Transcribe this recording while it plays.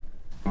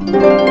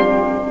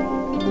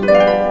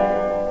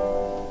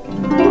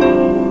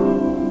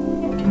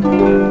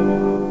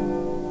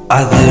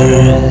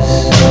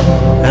Others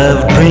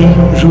have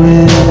dreams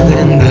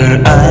within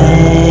their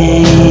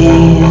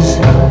eyes.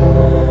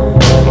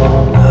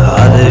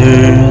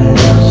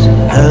 Others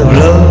have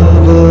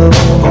love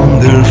upon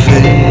their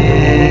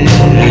face.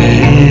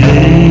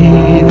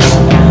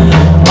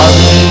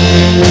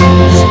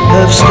 Others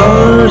have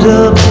stars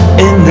up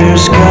in their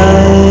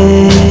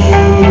sky,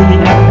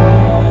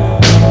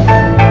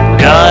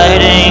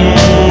 guiding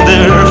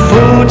their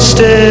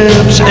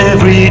footsteps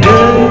every day.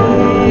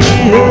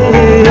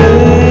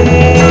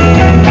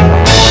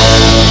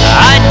 I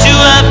do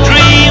have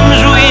dreams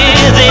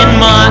within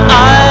my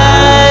eyes.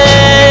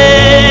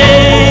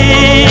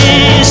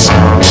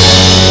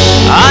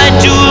 I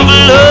do have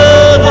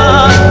love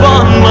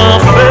upon my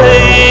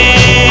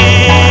face,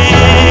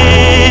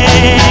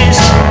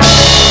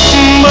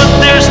 but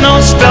there's no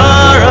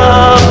star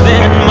up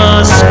in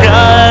my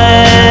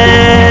sky,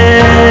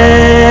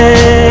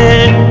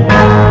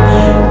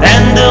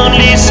 and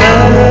only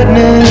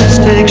sadness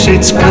takes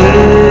its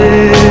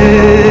place.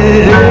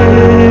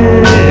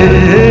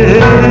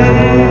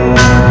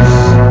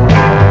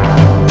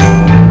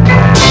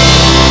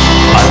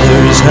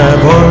 Others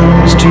have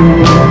arms to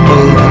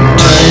hold them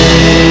tight.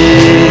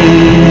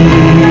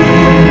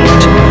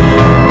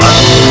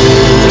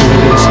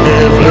 Others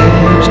have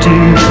lips to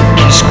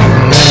kiss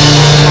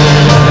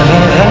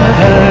goodnight.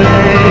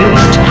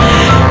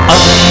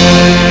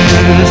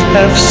 Others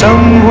have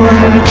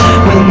someone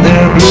when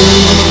they're blue.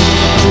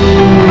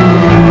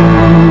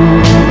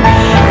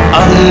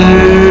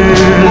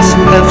 Others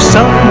have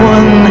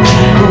someone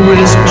who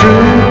is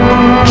true.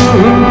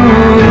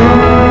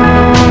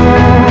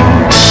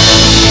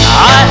 I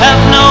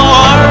have no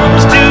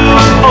arms to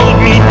hold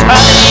me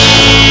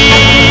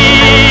tight.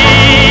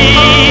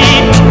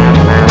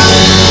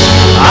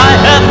 I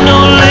have no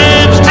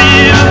lips to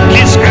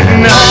kiss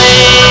goodnight.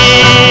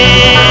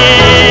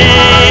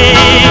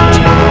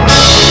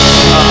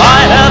 I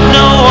have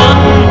no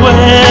one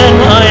when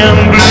I am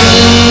blue.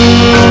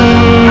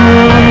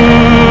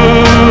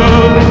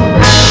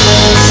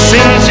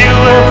 Since you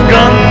have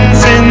gone,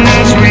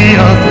 since we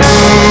are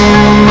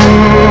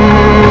through,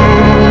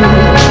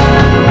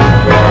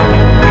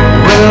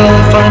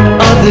 we'll find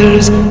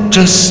others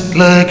just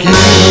like you.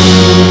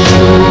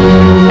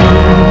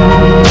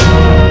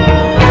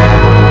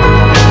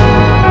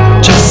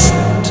 Just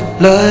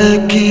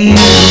like you.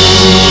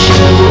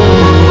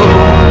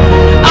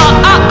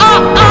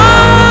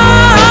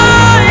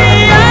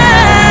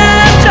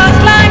 Yeah,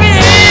 just like you.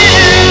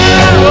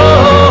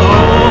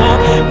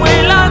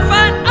 Will I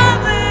find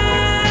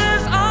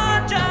others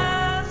are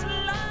just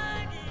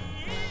like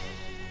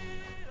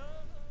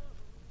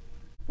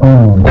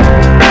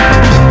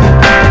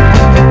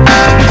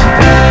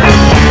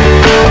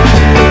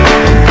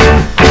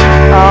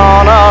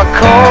On a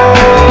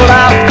cold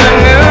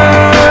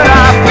afternoon,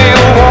 I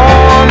feel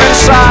warm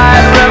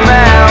inside,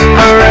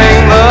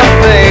 remembering the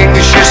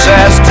things she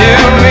says to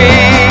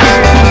me.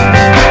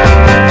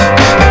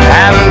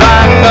 And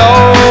I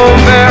know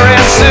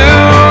very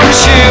soon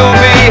she'll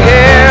be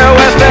here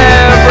with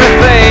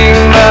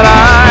everything that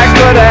I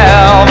could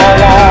ever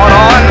want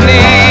or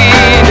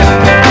need.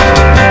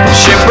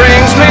 She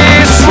brings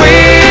me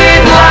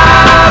sweet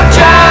love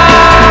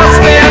just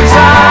in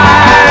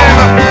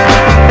time.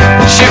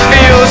 She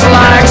feels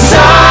like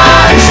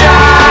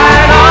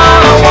sunshine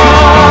on a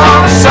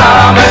warm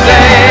summer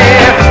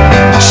day.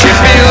 She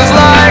feels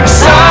like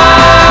sunshine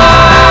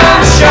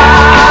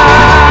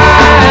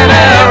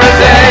every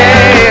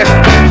day.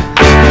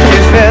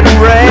 If it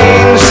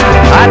rains,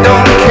 I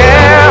don't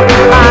care.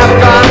 I've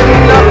got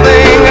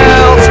nothing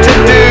else to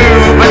do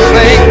but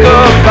think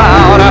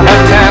about her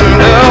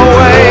tender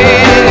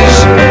ways.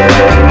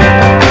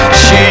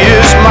 She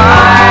is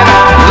mine,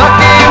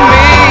 lucky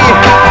me,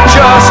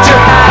 just to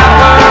have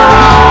her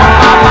on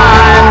my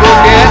mind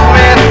will get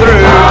me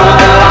through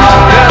the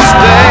longest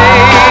day.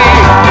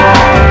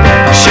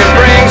 She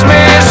brings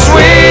me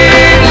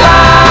sweet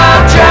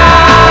love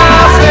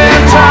just in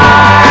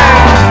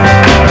time.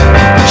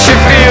 She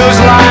feels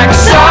like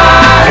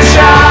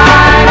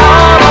sunshine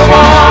on a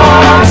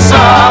warm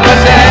summer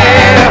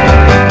day.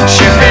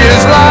 She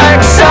feels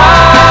like sunshine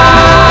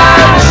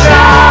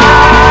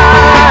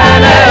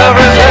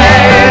every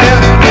day.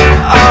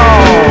 Oh.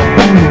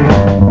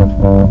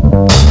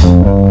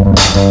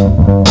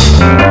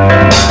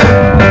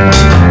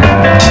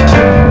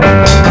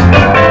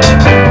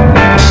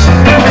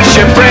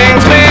 She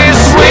brings me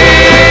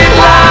sweet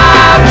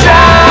love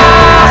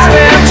just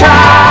in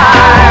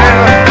time.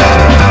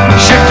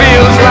 She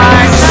feels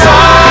like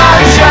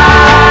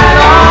sunshine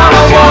on a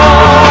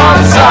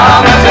warm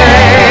summer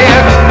day.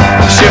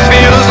 She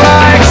feels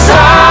like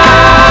sunshine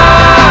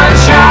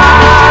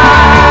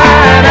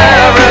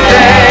every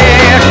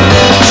day.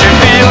 She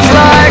feels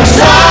like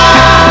sunshine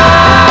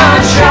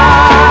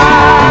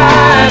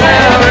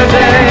every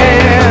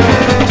day.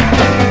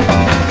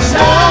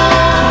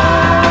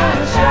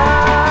 Sunshine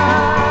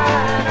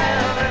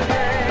every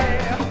day.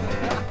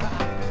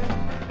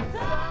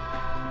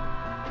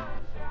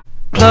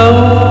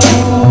 Close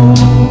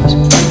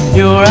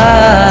your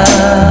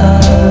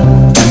eyes.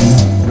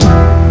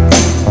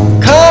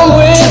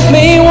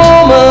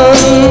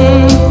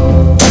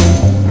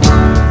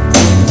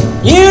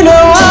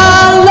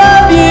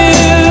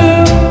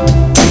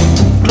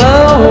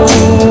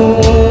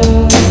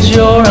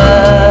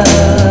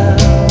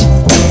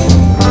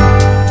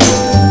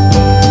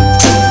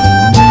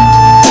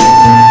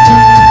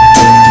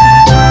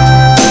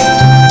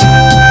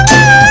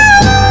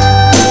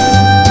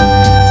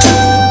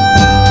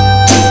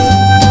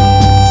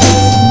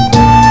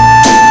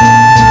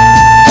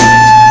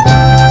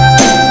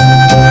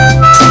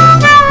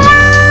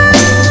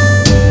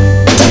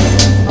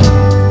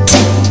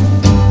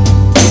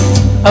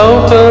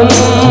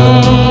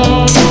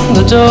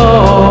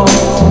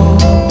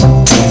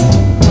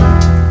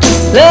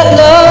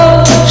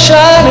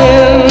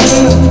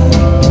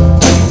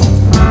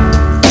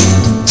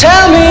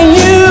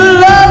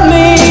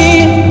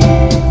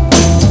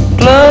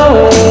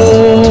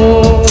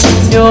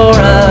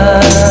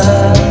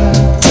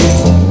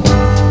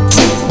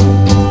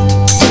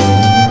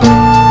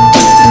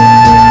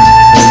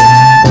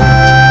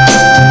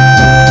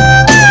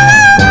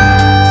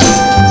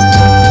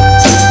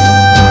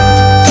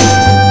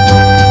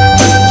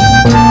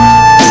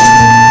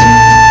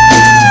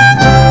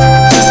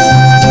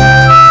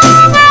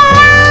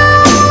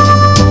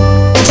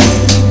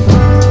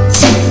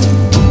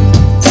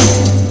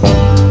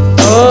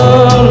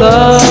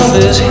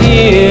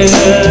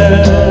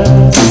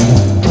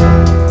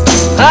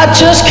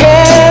 just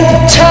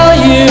can't tell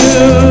you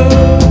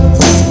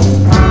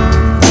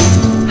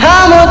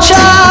how much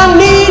I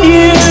need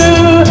you.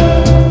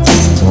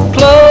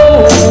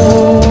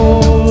 Close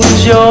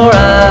your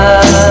eyes.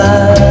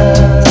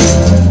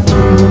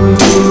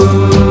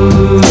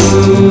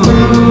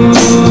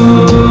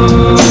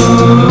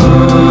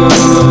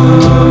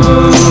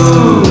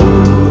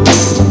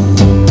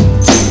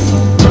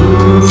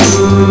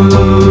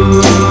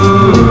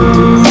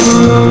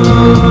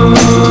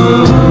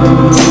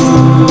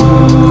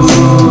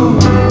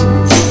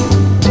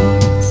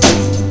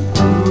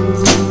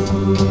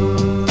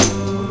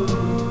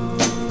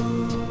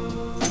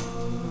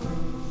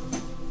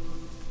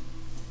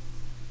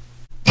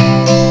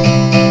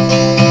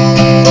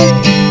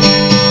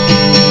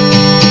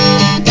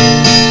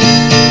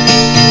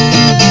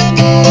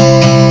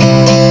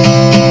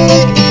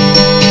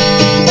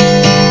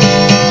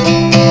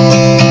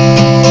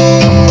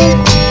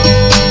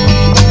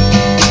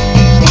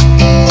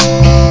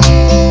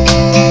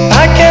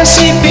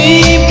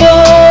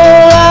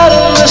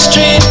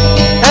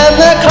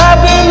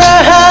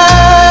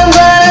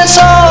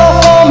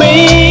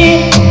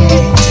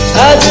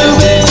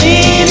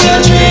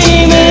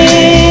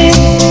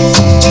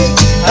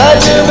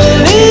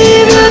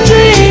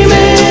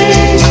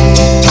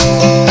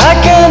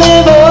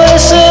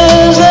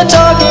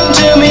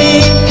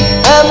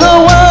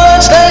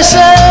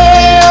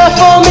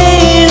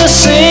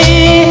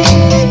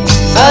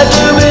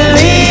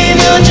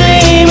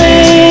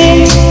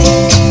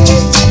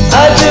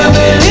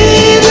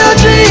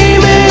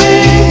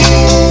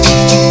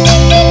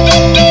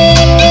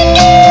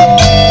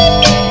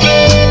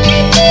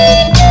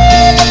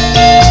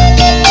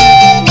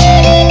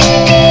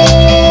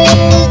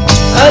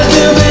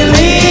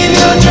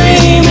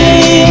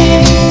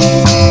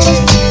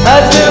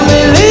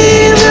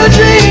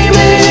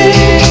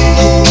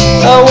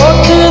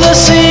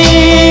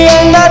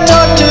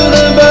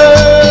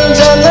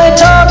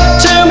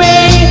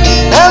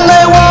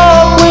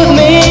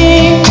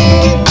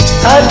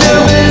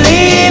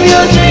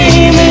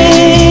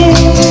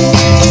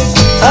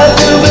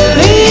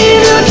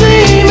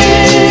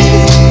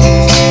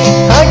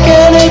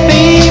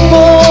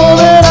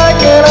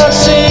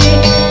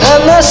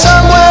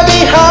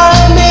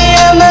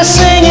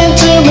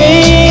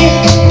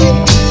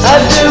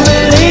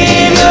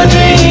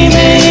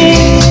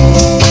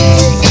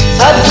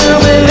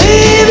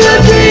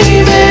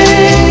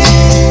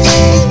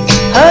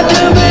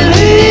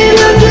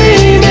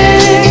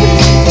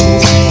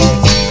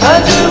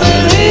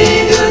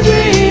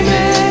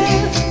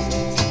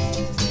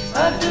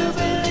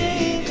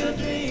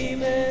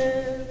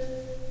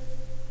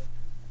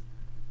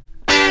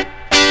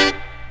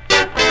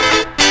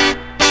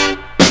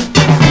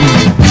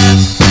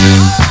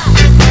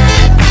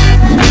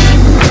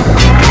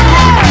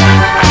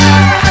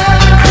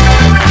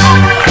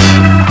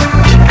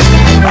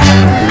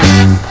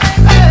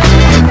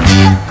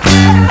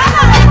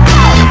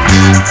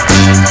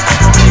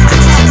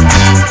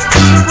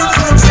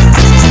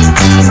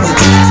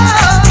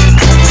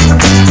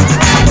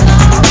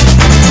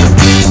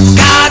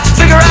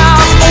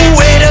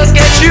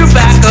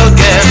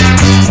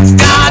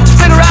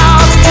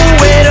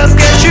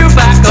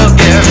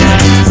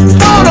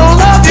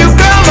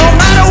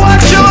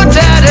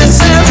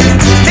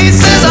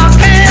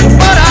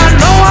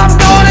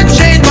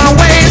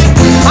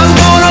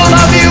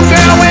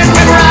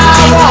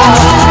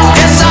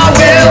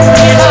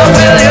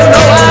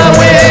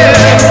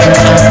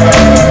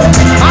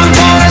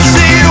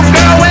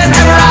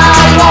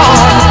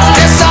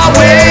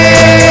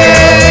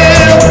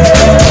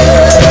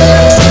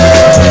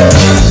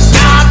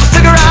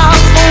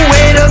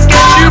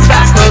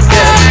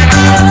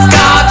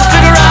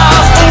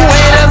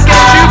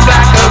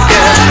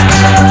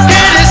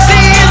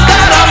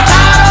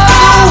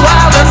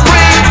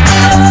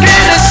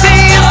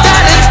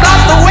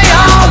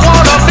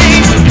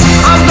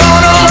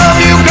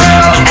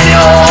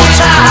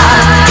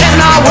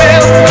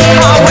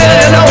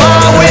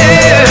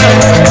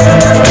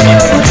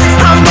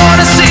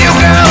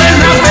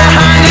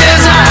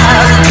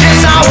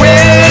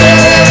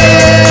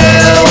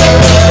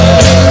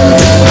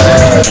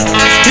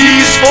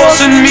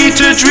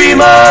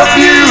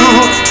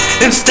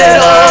 instead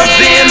of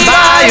being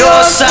by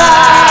your side.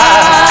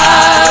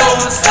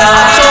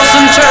 I toss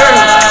and turn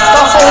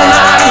the whole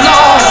night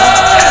long.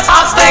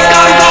 I think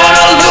I'm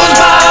gonna lose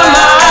my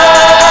mind.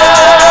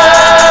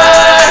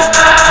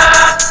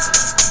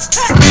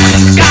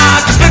 Got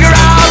to figure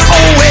out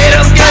a way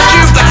to get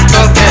you back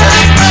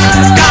again.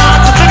 Got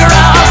to figure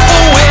out a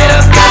way to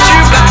get you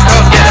back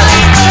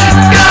again.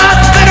 Got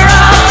to figure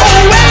out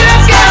a way to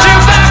get you back again. I got to figure out a way to get you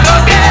back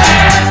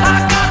again.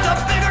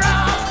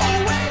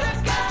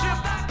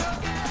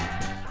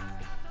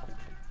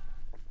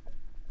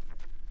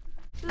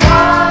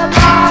 La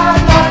la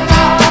la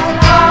la.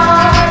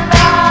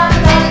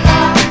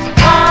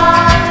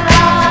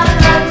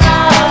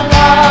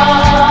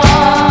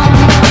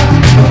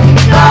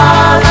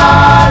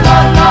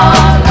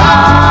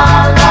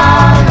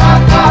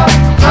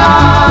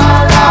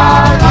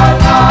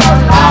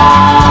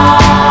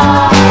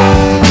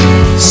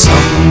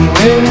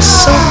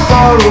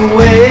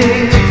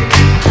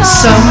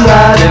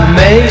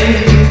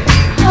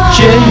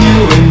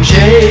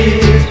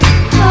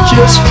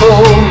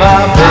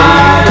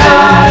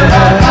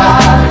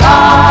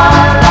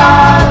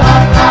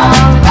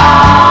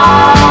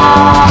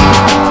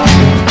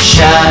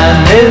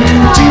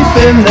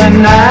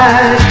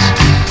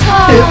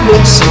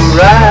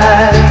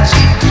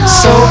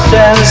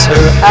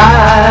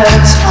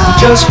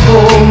 just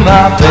for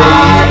my baby.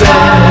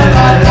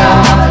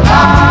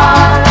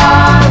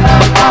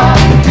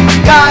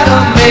 Gotta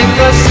make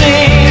a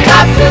scene,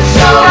 gotta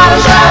show that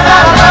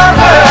I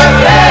love her,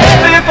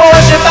 yeah. Before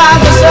she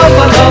finds herself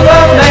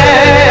another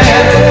man.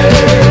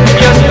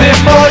 Just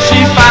before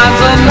she finds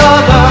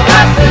another,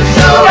 gotta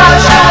show that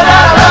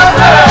I love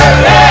her,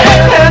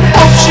 yeah. And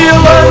hope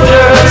she'll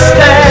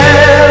understand.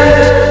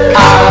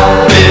 I've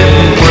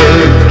been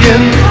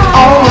working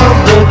all of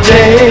the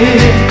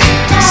day,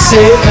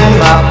 saving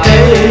my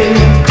pay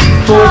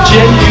for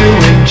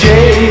genuine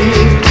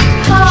Jade,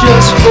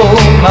 just for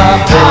my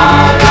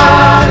baby.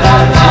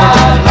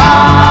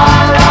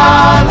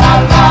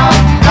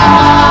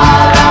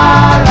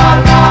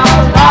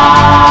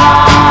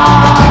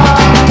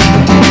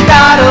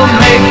 Gotta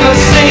make a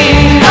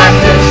scene,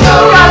 gotta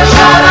show that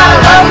I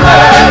love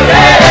her,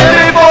 yeah.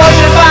 Before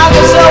she finds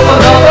herself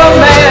another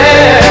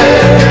man.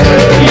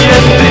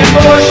 Yes,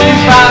 before she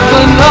finds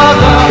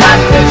another,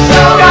 gotta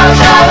show that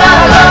I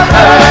love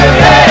her,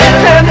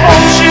 yeah. And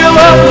hope she'll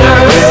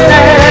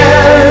understand.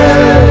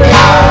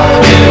 I've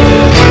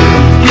been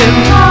working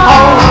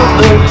all of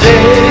the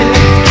day,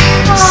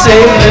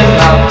 saving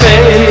my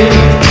pay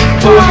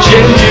for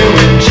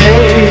genuine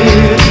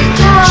Jade,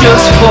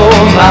 just for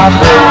my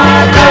baby.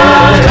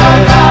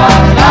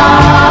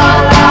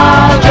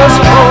 Just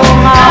for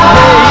my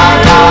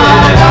baby.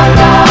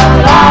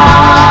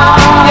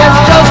 Yes,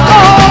 just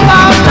for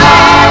my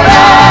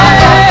baby.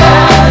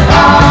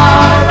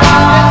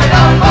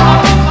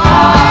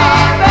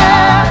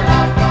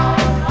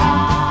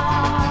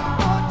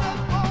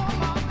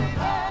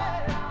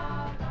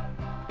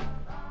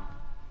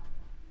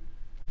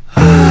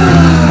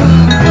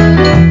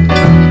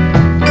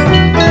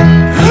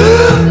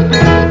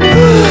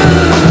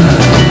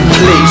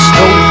 Place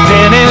no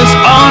pennies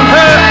on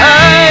her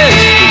eyes.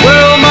 The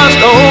world must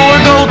owe her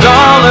no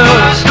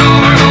dollars.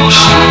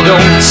 She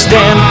don't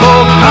stand for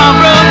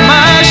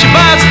compromise. She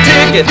buys a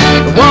ticket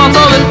and wants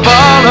all that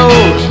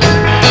follows.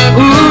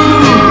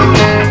 Ooh,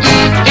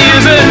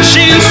 isn't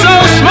she so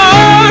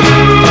smart,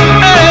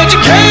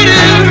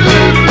 educated?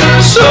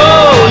 So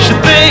she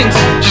thinks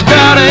she's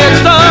got a head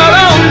start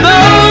on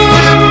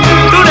those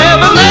who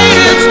never made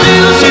it.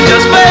 Still, she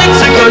just fakes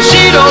it 'cause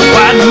she don't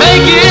quite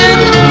make it.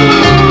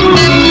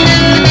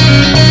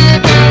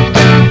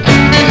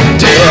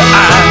 Dare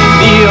I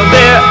kneel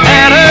there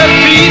at her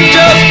feet,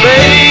 just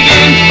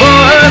begging for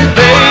her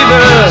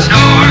favors.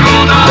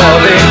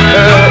 Loving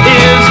her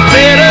is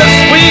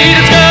bittersweet.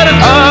 It's got an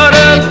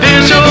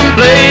artificial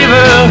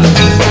flavor.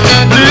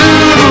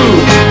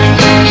 Blue-blooded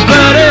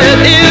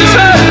is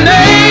her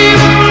name.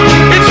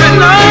 It's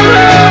written on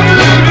her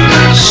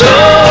so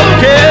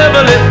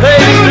carefully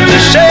placed. It's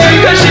a shame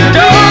 'cause she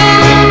don't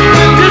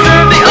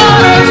deserve the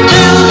honor.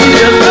 Still, she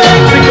just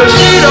begs because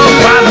she don't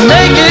quite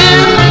make it.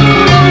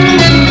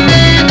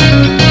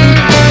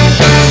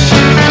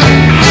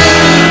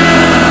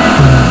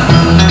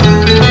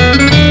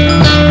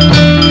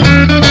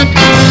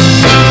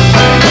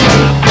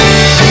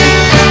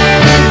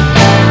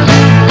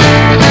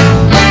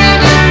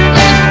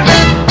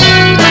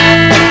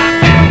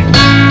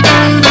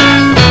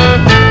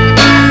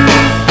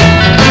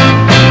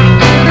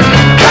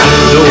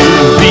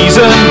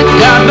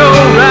 Got no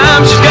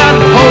rhyme, she's got a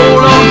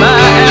hold on my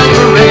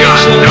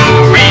aspiration.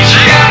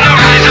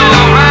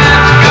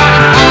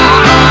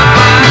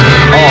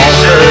 All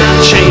her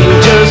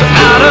changes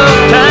out of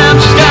time,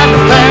 she's got the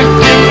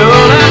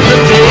practical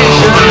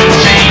application.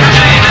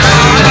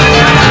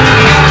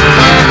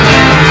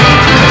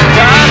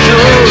 Got no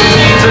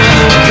reason,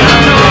 got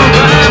no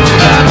rhyme, she's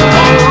got a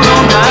hold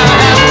on my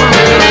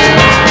aspiration.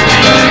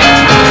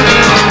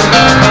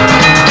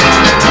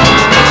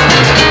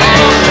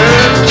 All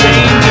her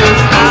changes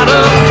out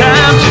of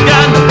time, she's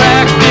got the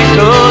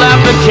practical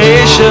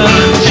application.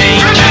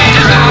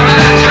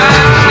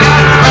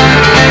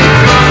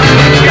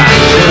 Got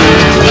no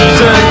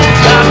reason,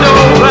 got no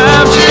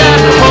rhyme, she's got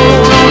the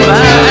hold on my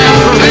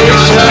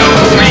aspiration.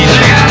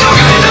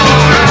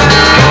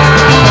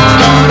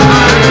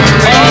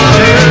 All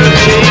her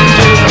changes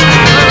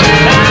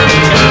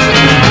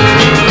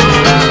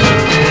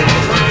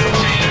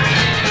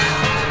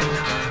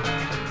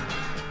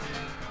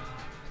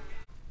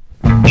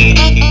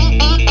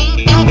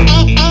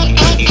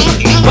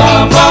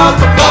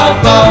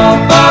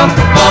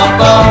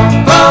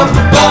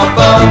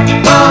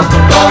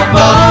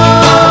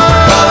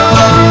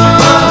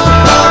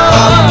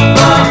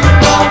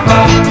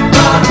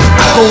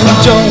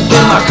jump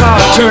in my car,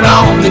 turn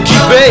on the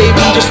key, baby,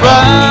 just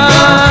ride.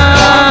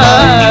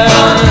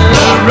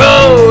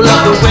 Roll up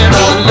the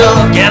windows and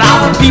look at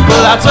all the people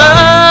outside.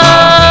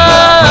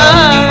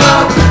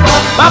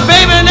 My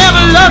baby never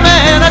loved me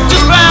and I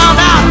just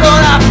found out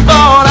what I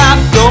thought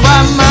I'd go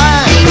by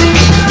mine.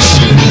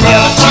 She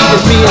never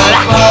treated me like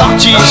I thought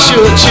she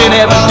should. She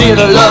never did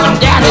a loving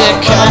daddy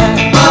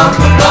kind.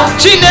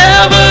 She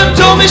never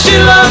told me she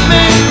loved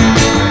me.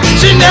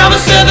 She never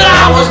said that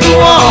I was the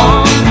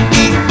one.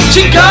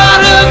 She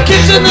got her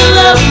kicks and then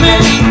left me.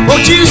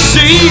 Won't you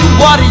see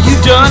what have you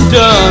done?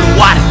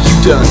 What have you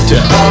done?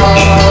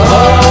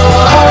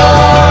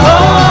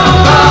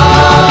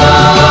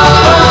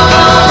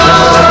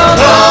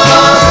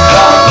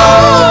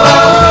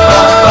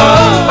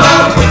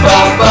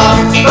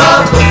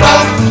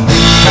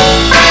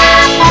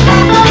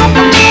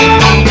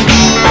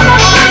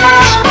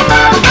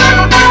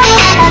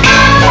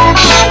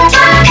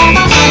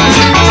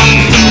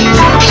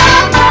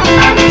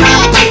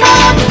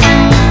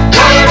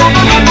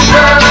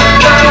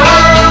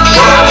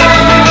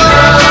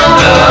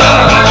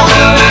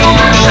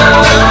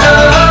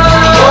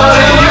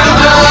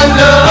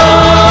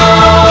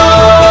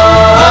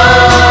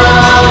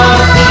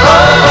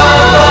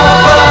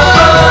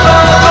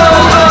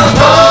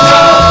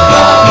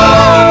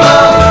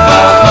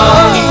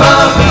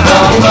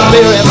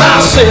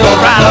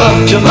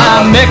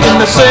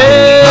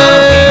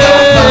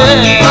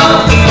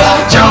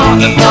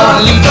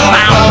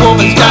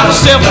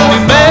 myself to be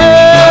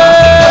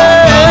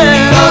mad.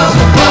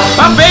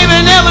 My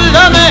baby never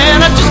loved me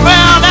and I just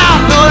found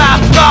out, but I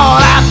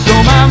thought I'd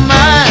throw my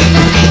mind.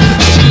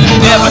 She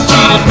never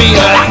treated me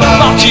like I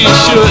thought she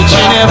should.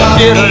 She never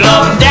did a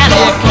love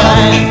daddy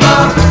kind.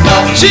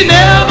 She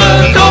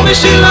never told me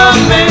she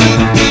loved me.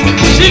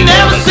 She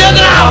never said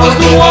that I was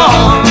the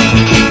one.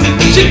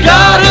 She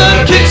got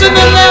her kicks and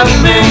then left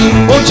me.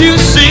 Won't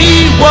you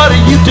see what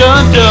have you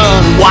done?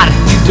 What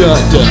have you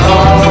done?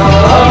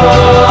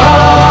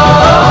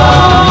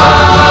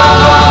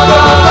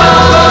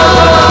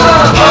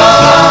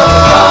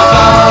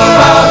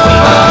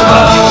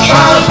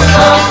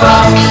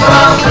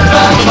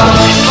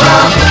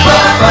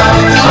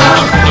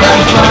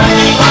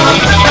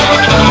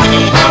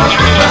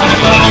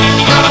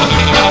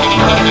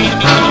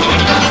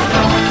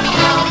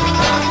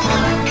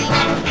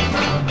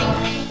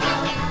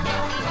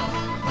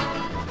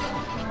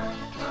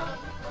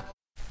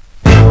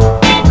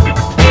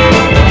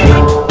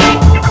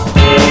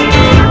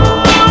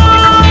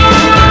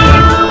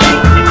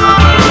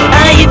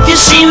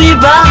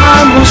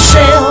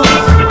 Myself,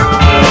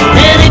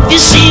 and if you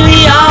see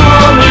me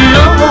all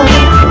alone,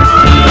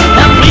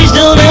 now please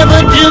don't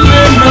ever do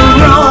me no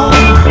wrong,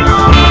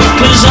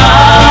 'cause I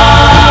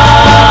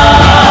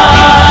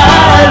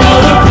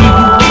love you.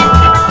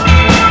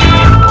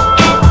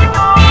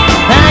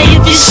 Now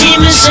if you see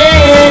me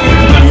sad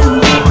and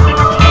blue,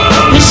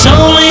 it's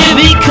only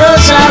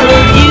because I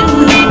love you.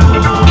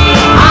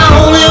 I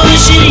only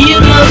wish that you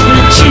loved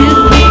me too,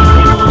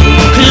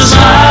 'cause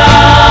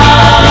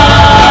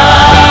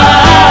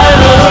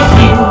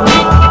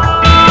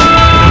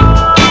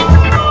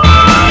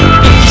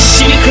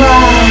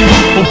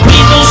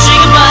please don't say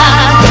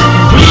goodbye,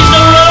 please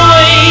don't run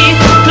away,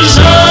 'cause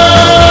I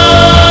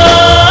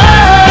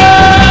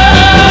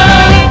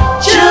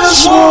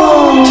just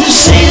want to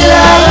say that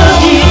I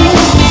love you,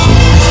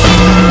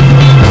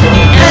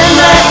 and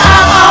that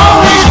I'll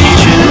always be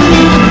true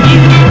to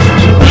you.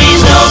 So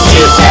please don't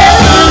you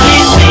ever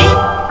leave me.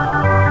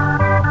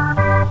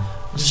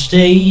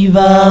 Stay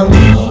by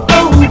me,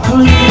 oh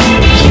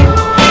please,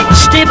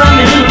 stay by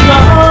me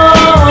long.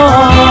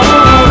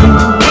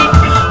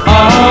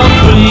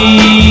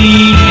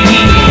 Please,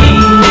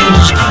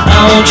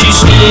 won't you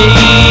stay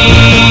by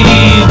me?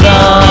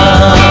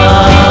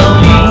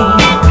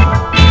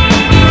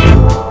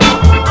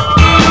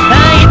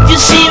 Now if you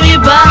see me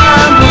by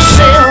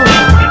myself,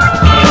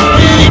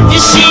 and if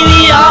you see me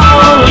all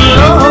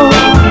alone,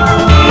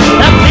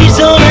 now please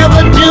don't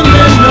ever do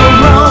me no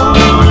wrong,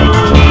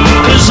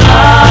 'cause I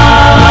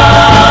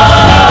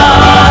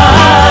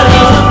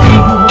love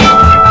you.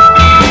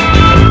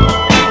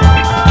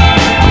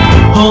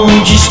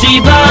 Won't you stay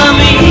by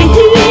me?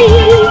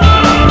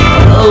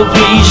 Oh,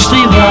 please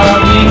stay by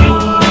me.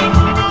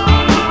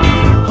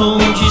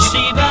 Won't you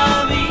stay by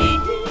me?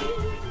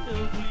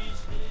 Oh, please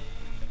stay.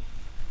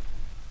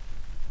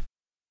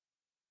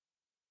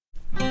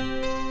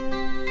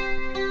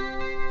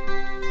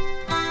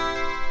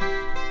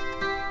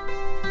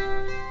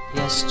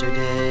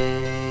 Yesterday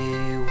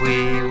we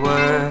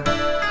were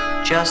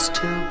just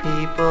two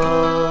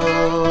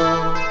people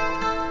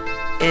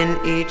in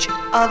each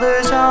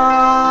other's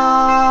arms,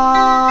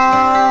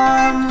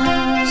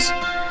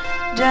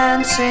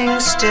 dancing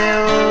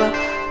still,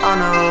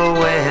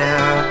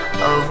 unaware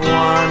of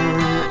one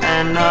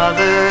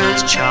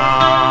another's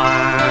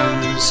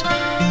charms.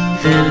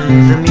 Then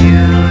the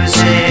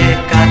music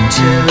got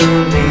to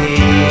me,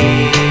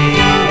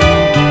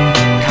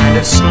 kind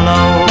of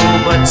slow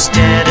but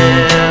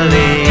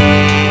steadily.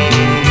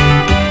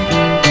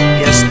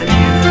 Yes, the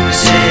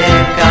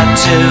music got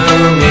to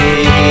me.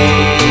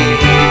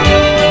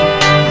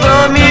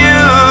 The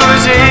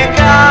music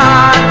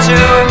got to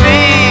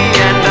me,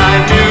 and I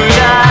knew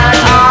that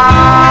I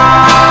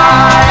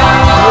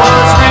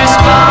was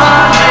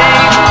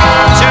responding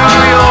to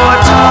your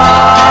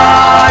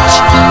touch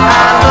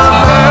and the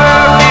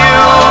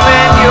perfume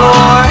in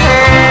your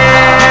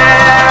hair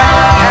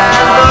and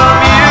the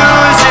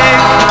music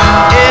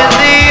in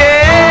the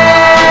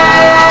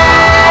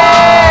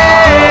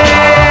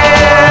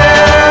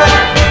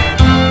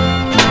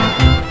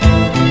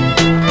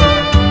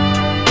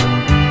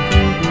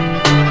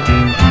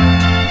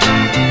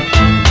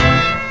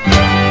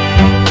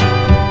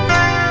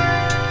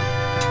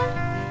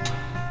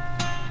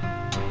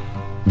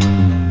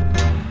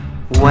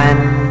When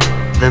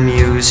the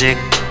music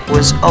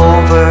was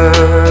over,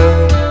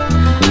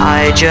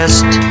 I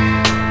just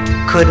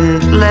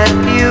couldn't let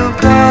you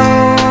go.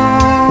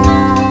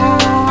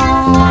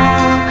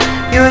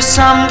 You're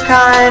some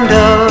kind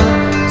of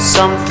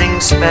something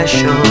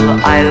special.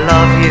 I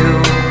love you,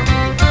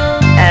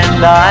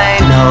 and I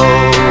know.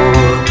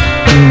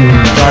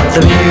 But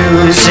the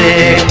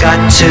music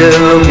got to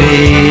me,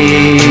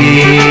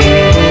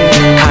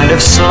 kind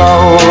of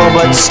slow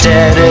but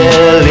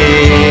steadily.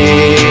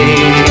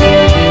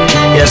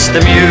 Yes,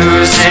 the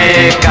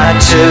music got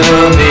to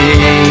me.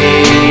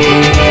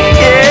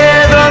 Yeah,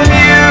 the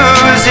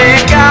music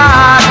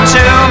got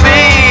to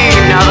me.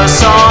 Now the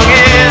song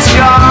is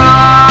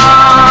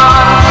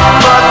gone,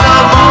 but the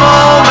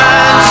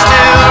moment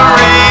still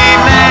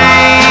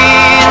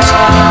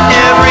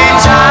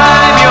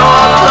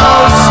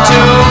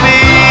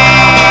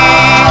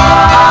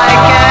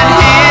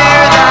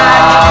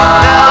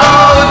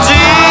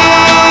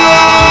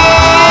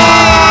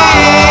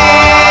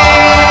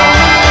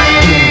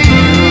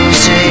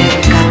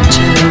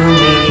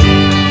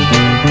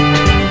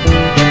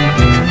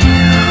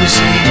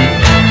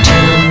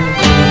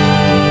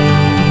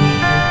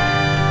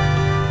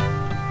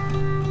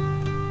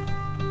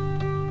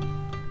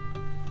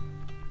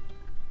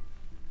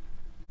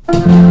I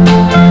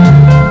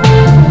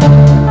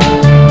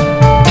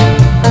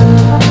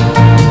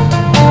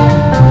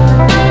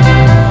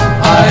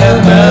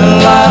have met a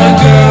lot of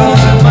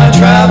girls in my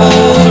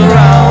travels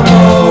around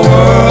the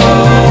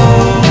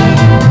world.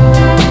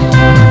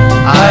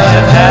 I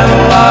have had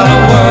a lot of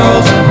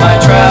worlds in my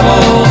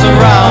travels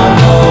around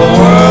the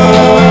world.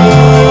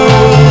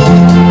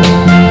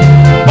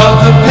 But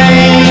the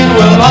pain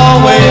will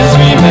always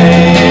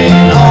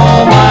remain.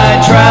 All my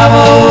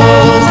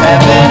travels have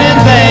been in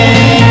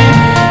vain,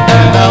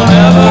 and I'll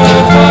never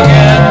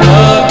forget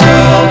the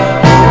girl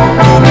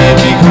who made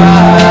me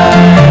cry.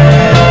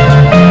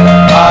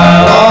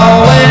 I'll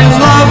always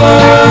love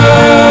her,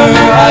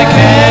 I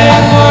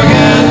can't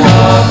forget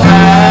the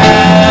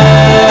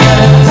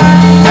past,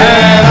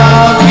 and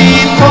I'll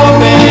keep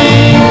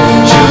hoping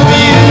she'll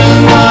be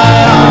in my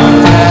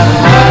arms at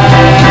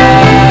last.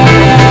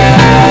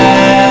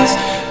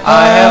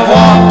 I have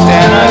walked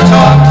and I've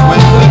talked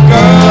with the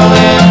girl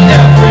in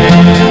every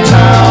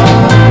town.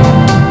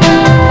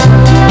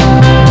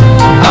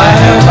 I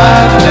have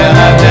laughed and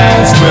I've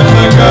danced with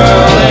the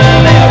girl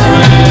in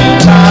every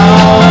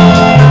town.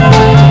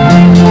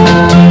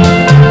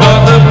 But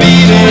the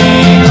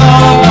beating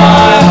of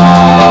my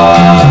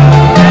heart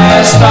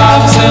has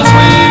stopped since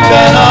we've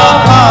been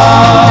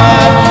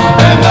apart,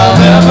 and I'll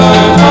never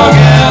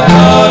forget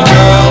the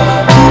girl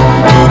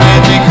who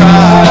made me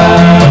cry.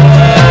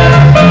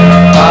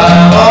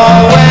 I'll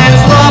always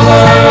love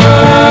her,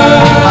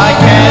 I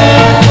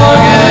can't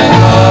forget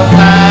the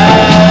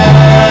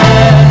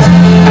past,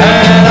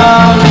 and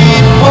I'll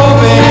keep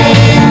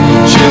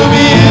hoping she'll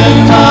be in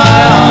my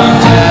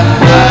arms at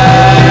last.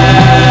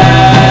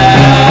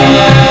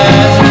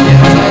 Yes,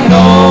 I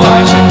know I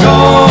should go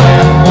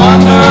and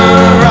wander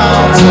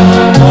around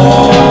some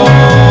more,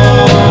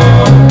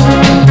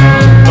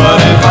 but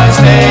if I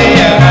stay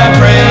and I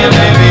pray,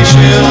 maybe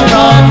she'll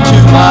come to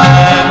my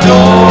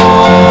door.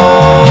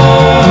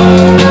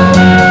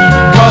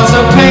 'Cause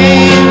the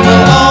pain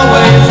will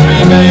always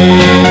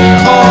remain.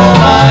 All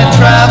my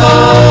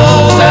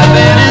travels have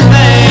been in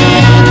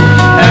vain,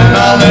 and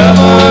I'll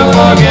never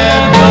forget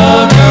the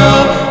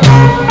girl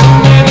who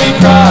made me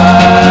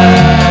cry.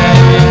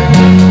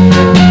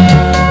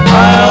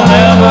 I'll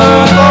never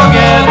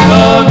forget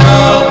the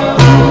girl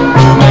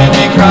who made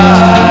me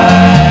cry.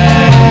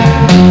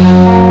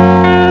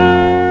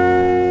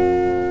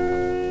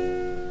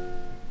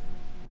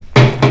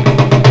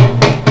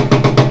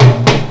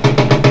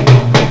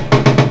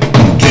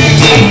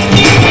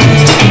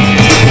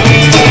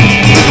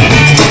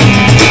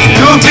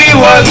 Goofy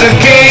was a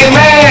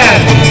caveman.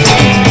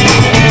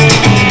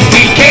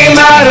 He came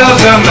out of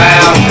the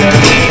mountain,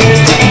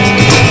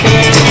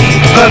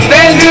 but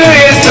then to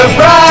his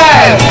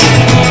surprise,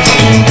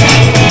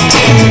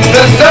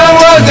 the sun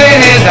was in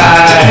his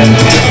eyes.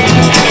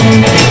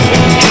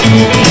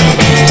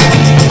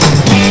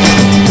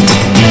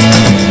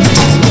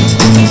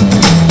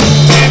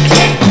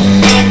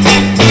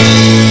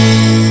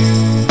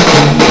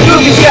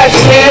 Goofy scratched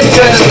his head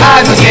because his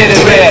eyes were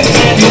getting red.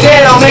 He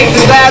said, I'll make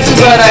the glasses,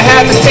 but I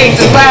have to take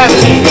the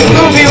classes.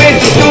 Goofy went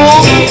to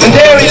school, and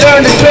there he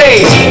learned a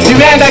trade. He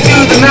ran back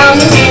to the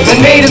mountains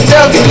and made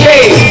himself a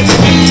cave.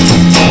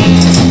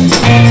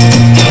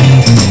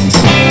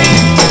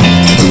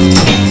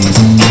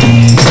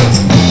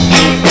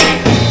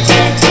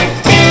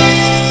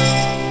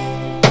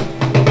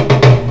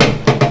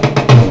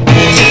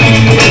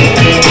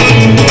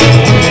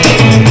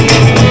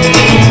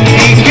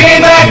 He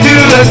came back to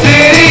the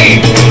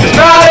city as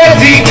proud as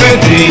he could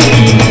be.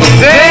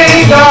 Then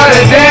he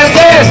started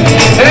dancing,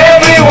 and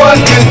everyone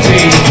could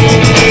see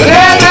the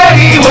dance that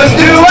he was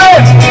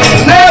doing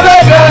was never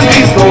done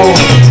before.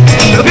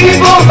 The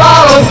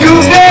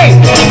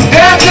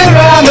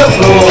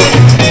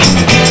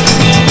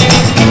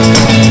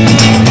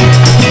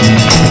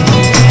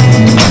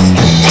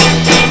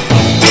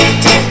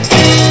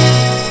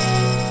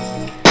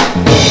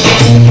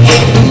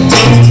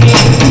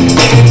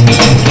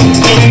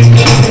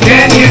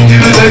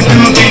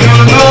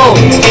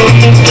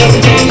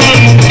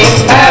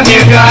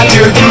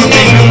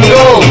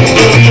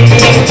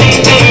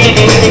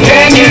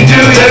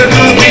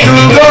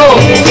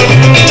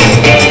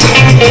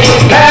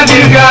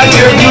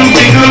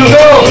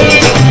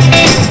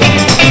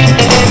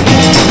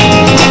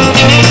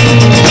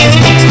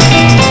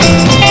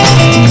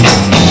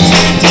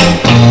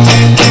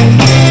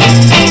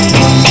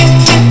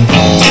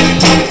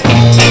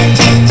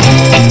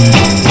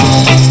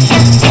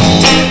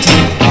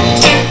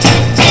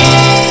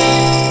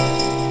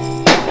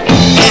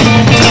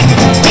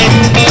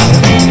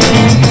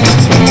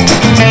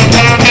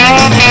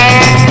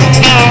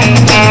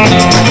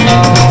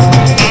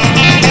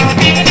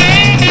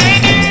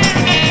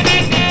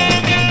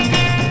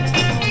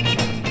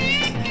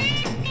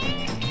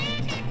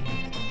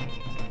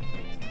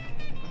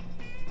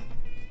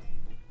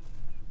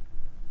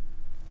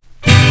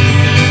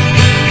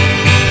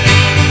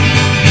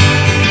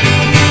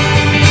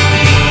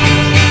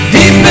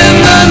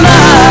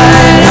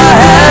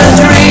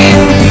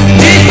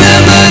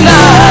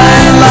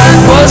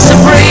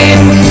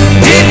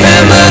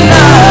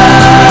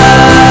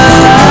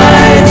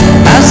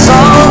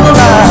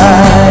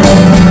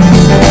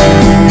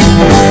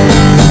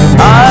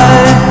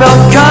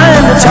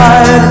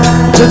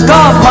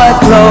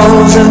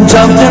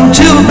jumped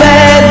into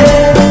bed,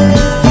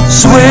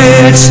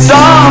 switched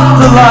off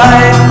the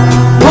light,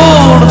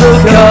 pulled the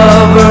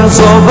covers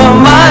over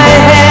my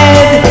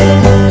head.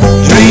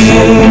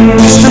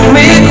 Dreams took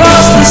me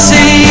across the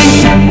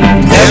sea,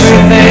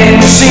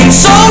 everything seemed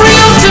so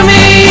real to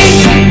me.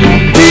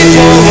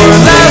 People were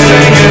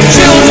laughing and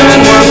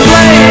children were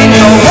playing,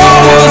 the war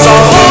was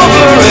all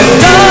over and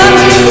done.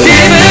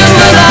 Deep in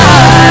the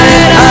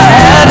night I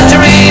had a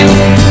dream,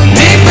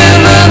 deep in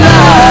the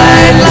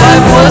night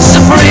life was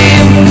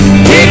supreme.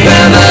 Deep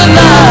in the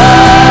night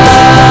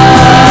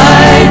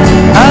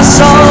I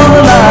saw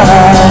the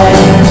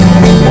light,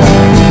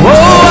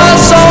 oh I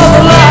saw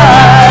the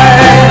light.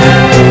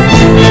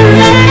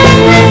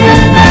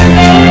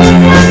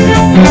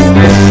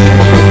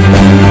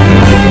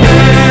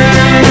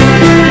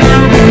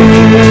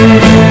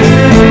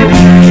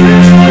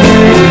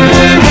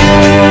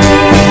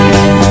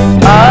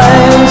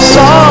 I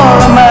saw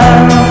a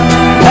man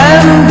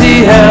and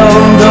he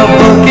held a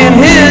book in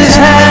his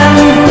hand.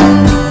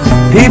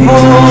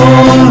 People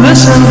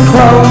listened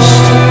close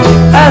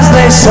as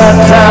they sat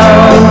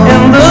down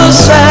in the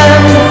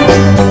sand.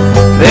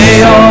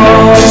 They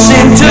all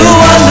seemed to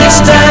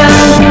understand.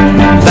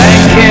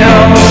 Thank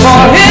him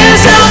for his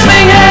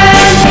helping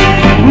hand.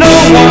 No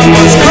one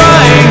was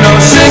crying, no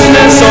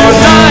sickness or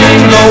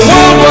dying. The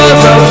world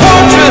was a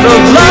portrait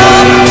of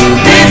love.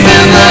 Deep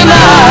in the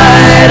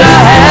night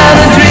I had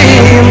a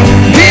dream.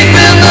 Deep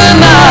in the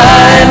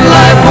night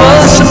life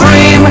was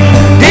supreme.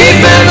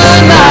 Deep in the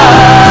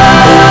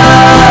night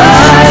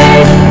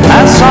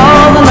I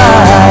saw the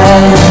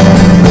light.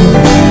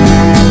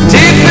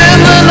 Deep in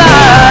the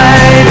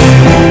night,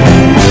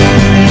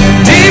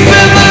 deep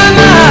in the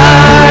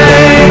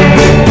night,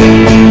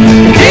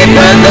 deep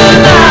in the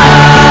night,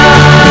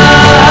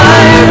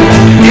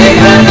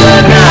 deep in the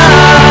night,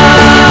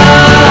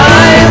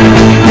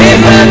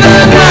 deep in the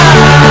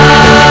night,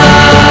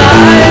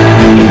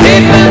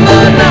 deep in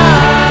the night.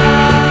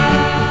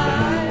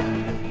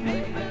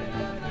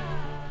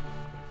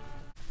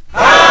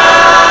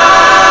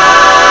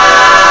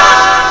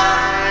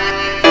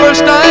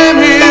 First I'm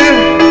here,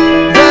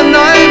 then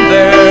I'm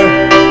there,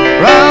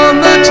 round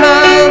the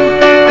town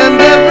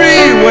and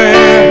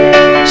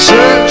everywhere,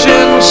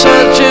 searching,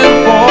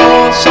 searching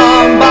for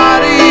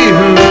somebody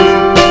who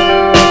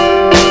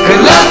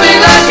could love me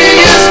like he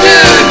used to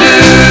do.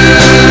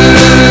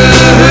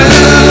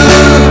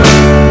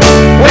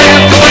 Way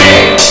after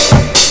way,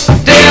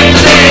 day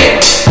after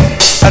day,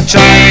 I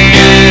try to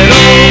get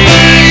over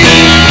you.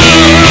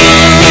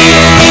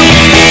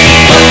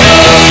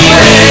 Those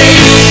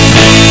ways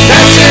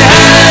that you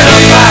had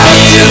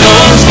about you,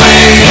 those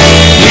ways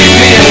keep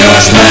me in your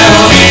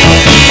spell.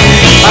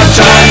 I've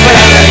tried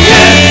better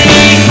yet,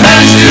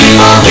 managed to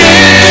forget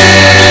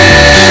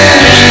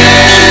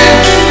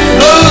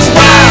those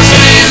wild,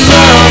 sweet,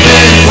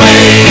 loving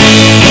ways.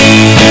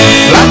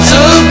 Lots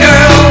of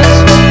girls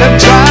have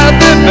tried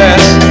their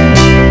best,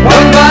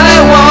 one by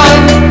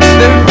one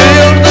they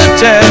failed the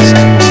test.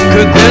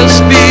 Could this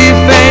be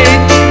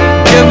fate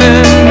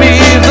giving me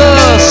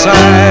the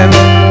sign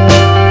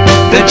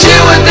that you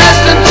were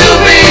destined to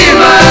be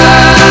mine?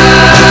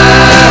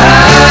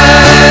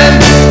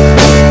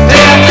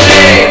 Day after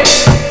day,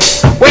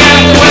 way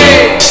after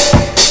way,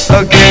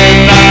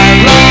 again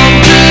I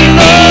long to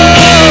know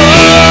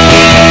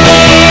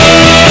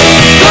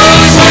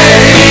those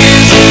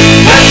ways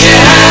that you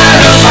had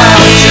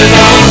about you,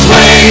 those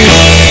ways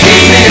keep me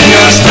in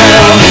your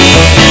spell.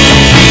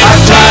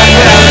 I've tried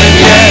better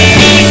yet,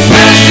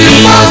 managed to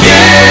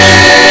forget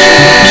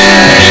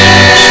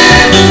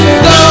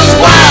those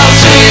wild,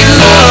 sweet,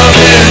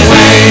 loving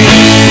ways.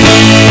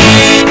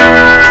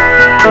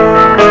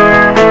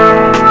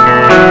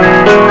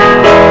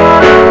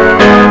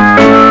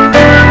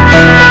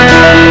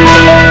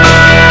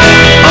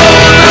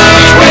 Oh,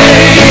 those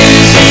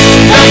ways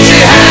that you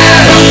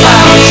had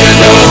about you,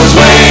 those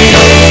ways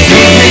keep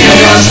me in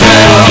your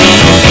spell.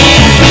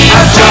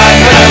 I've tried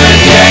better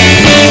yet,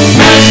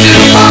 managed to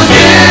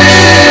forget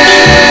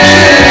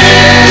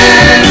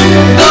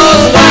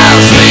those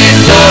wild, sweet,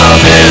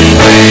 loving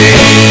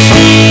ways.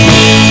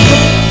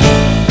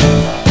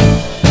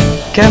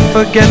 Can't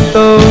forget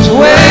those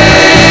ways.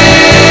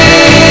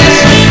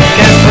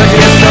 Can't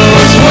forget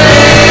those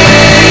ways.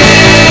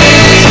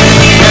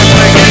 Can't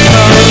forget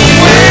those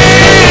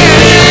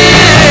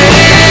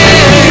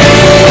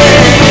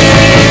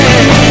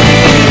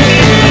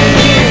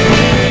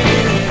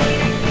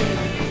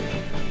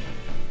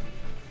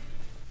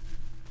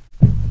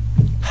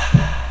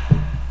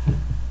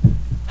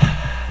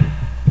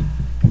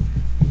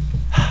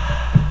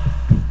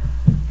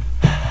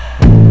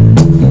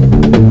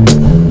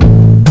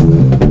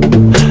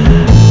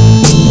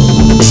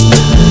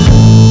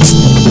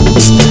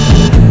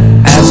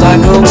As I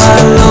go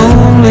my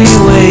lonely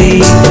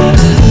way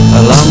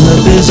along the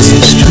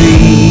busy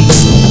street,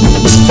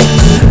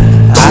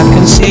 I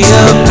can see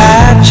a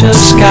patch of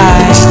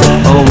sky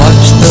or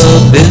watch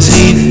the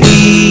busy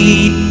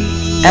feet.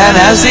 And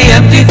as the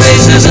empty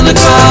faces in the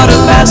crowd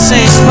are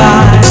passing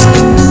by,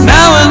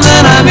 now and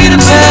then I meet a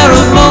pair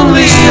of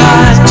lonely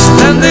eyes,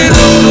 and they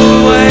look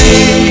away.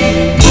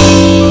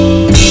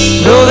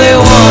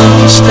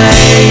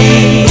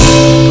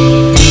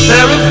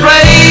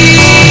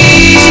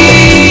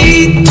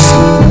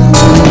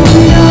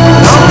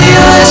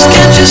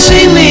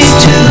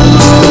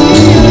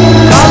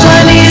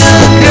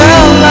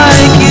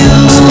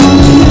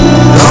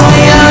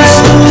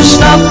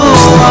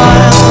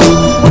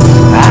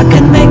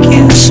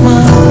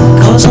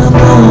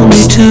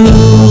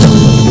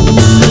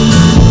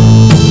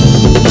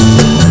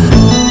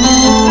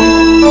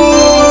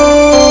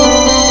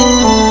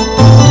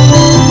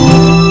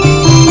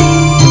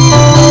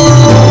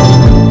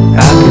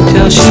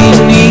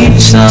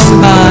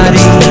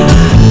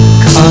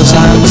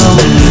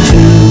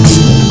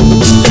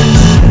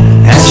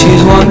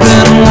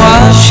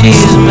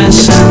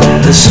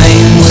 the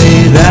same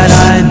way that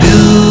I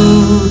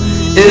do.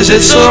 Is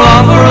it so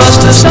wrong for us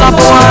to stop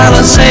a while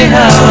and say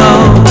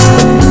hello?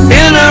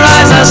 In her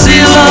eyes I see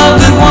love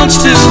that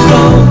wants to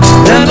grow.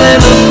 Then they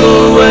look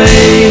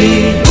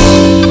away,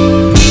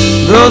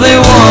 though they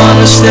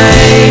want to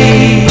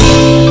stay.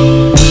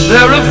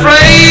 They're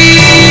afraid.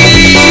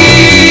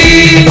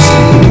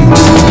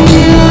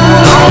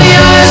 Lonely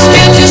eyes,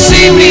 can't you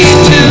see me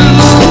too?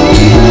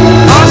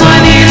 'Cause I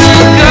need a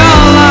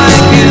girl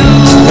like you.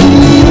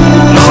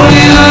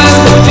 Lonely eyes,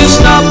 won't you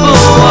stop a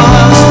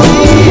while?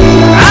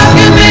 I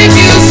can make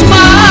you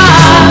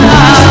smile.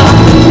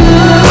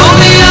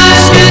 Lonely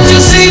eyes, can't you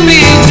see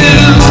me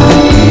too?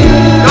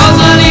 'Cause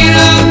I need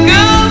a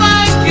girl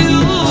like you.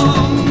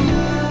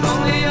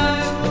 Lonely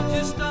eyes, won't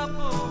you stop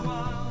a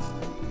while?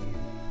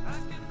 I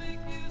can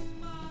make you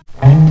smile.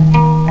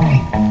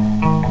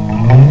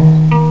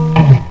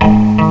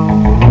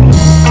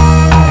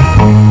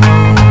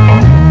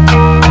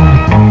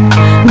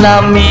 Now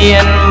me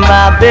and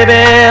my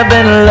baby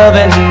been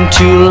loving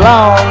too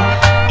long.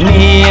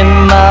 Me and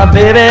my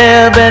baby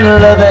been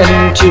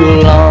loving too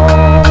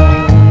long.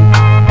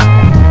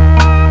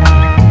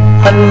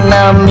 And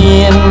now me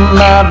and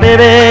my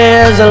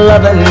baby's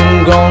loving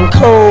grown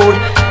cold.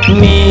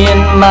 Me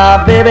and my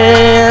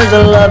baby's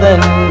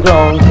loving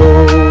grown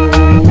cold.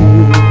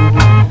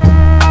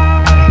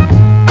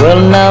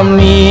 Well, now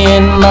me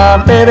and my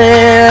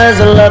baby's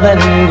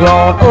loving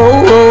grown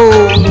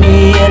old. Me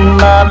and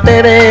my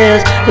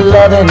baby's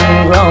loving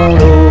grown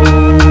old.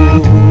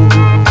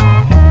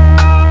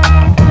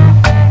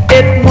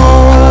 It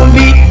won't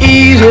be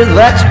easy,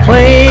 that's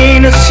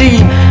plain to see.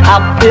 I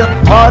feel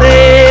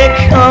heartache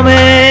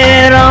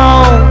coming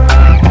on,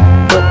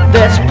 but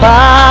that's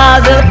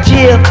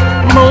positive,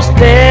 most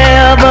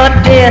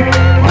evident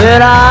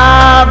that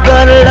I've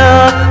got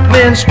love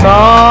been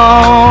strong.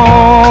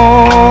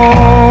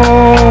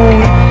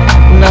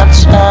 Now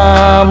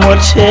time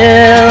will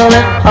tell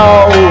if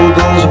all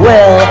goes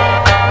well.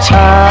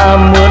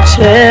 Time will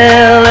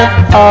tell if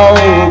all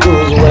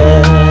goes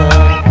well.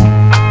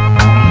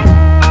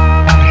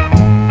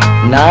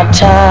 Now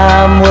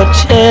time will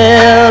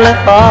tell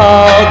if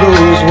all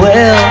goes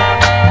well.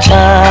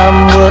 Time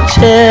will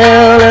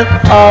tell if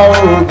all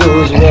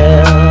goes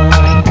well.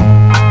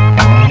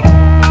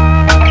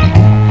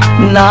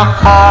 Now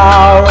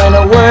how in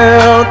the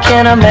world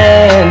can a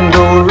man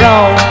go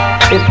wrong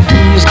if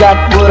he's got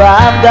what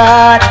I've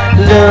got,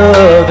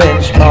 love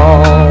and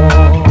strong?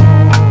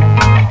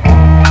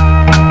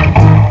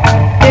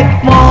 It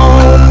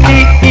won't be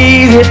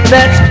easy,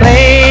 that's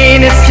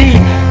plain to see.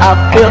 I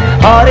feel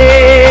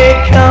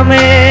heartache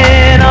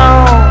coming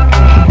on,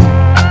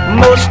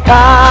 most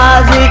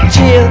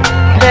positive,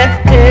 that's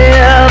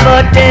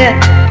evident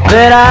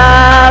that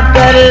I've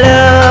got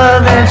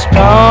love and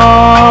strong.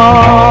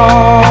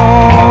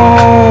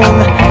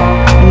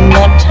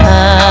 Now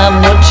time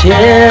will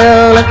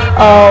tell if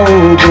all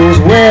goes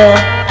well.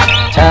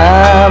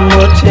 Time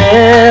will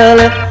tell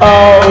if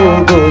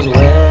all goes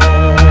well.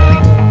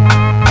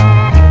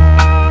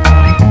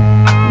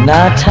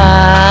 Now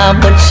time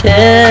will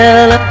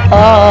tell if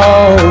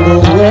all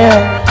goes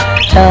well.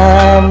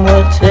 Time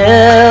will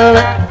tell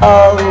if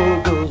all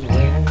goes well.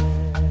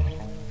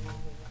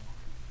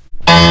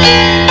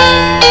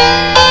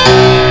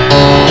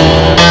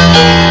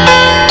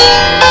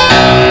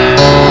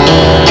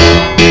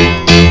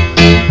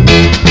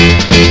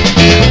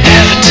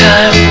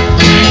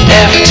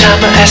 Every time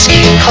I ask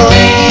you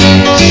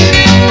please,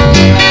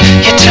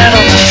 you turn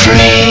on the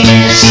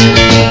freeze.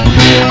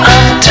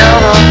 I'm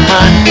down on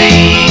my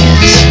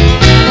knees.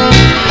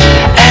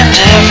 And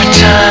every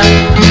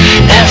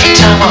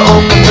time I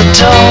open the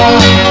door,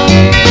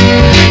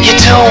 you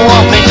don't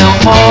want me no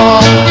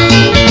more.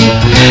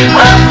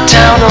 I'm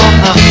down on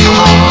the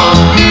floor.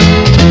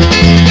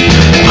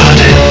 But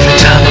every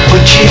time I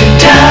put you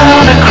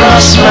down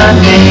across my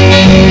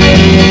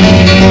knee,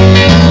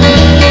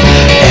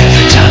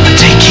 every time I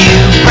take you,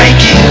 break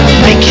you,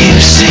 make you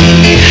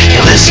see, you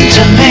listen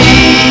to me.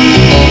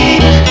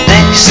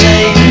 Then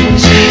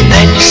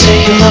you say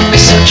you love me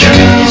so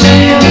true.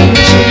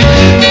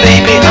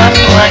 Baby, I'm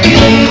black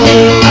and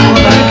blue,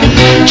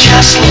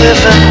 just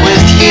living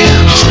with you.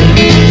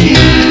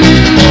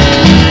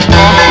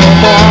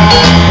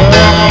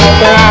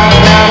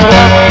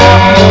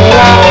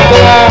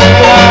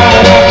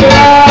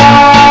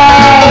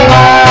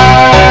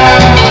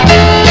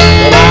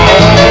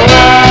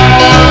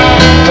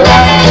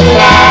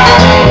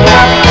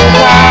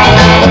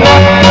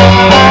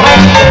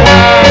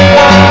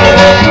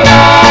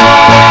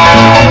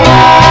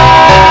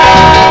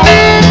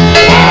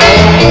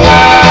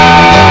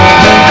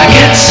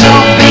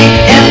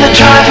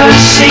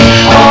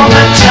 All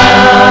the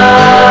time,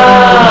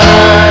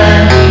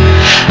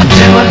 I'm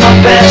doing my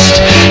best,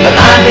 but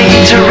I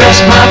need to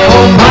rest my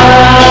poor mind.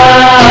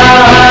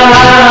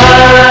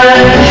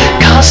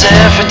 'Cause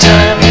every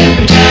time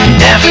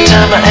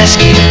I ask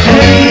you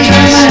please,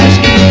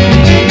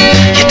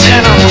 you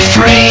turn on the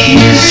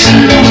freeze.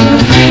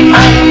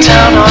 I'm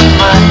down on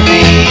my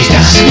knees,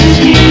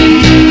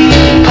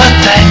 but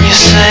then you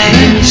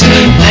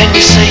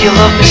say